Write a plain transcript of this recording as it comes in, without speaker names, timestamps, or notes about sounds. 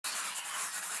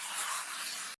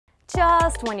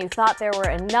Just when you thought there were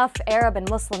enough Arab and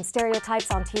Muslim stereotypes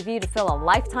on TV to fill a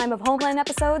lifetime of Homeland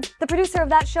episodes, the producer of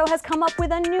that show has come up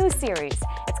with a new series.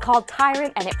 It's called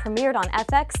Tyrant, and it premiered on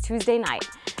FX Tuesday night.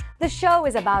 The show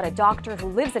is about a doctor who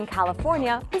lives in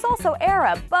California who's also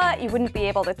Arab, but you wouldn't be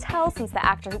able to tell since the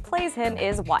actor who plays him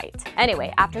is white.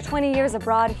 Anyway, after 20 years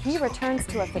abroad, he returns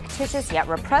to a fictitious yet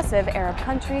repressive Arab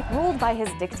country ruled by his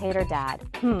dictator dad.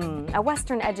 A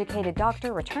Western-educated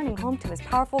doctor returning home to his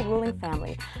powerful ruling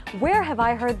family. Where have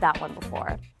I heard that one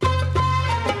before?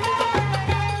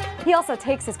 He also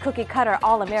takes his cookie-cutter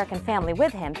all-American family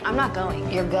with him. I'm not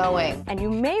going. You're going. And you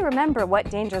may remember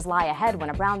what dangers lie ahead when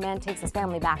a brown man takes his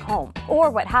family back home, or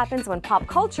what happens when pop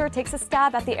culture takes a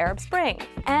stab at the Arab Spring.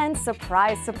 And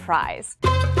surprise, surprise,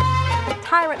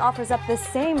 Tyrant offers up the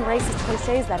same racist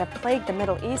cliches that have plagued the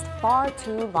Middle East far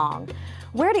too long.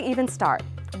 Where to even start?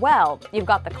 Well, you've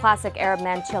got the classic Arab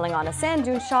man chilling on a sand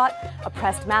dune shot,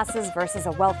 oppressed masses versus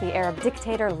a wealthy Arab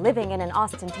dictator living in an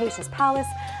ostentatious palace,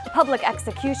 public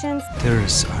executions,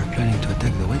 terrorists are planning to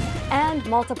attack the women, and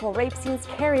multiple rape scenes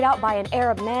carried out by an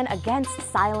Arab man against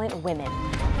silent women.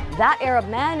 That Arab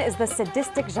man is the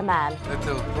sadistic Jamal.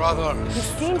 Little brother. He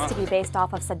seems to be based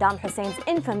off of Saddam Hussein's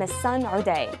infamous son,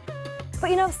 Uday. But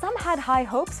you know, some had high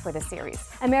hopes for the series.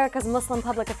 America's Muslim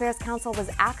Public Affairs Council was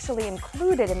actually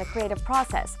included in the creative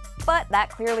process, but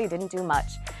that clearly didn't do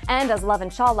much. And as Love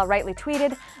Inshallah rightly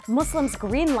tweeted, Muslims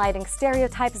greenlighting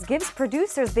stereotypes gives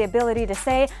producers the ability to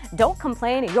say, "Don't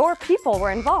complain, your people were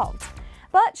involved."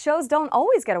 But shows don't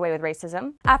always get away with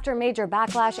racism. After major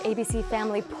backlash, ABC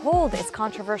Family pulled its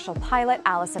controversial pilot,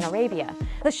 Alice in Arabia.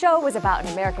 The show was about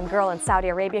an American girl in Saudi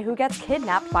Arabia who gets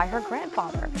kidnapped by her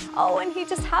grandfather. Oh, and he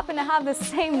just happened to have the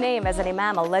same name as an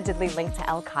imam allegedly linked to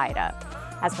Al-Qaeda.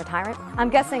 As for Tyrant, I'm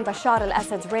guessing Bashar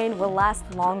al-Assad's reign will last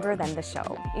longer than the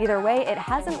show. Either way, it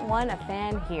hasn't won a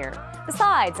fan here.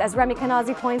 Besides, as Remy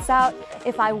Kanazi points out,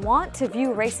 if I want to view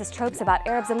racist tropes about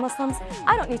Arabs and Muslims,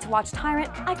 I don't need to watch Tyrant,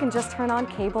 I can just turn on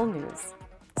cable news.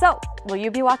 So, will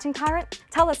you be watching Tyrant?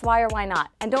 Tell us why or why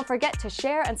not. And don't forget to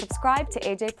share and subscribe to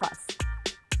AJ+.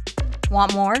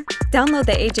 Want more? Download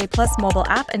the AJ Plus mobile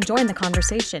app and join the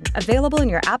conversation. Available in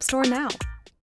your app store now.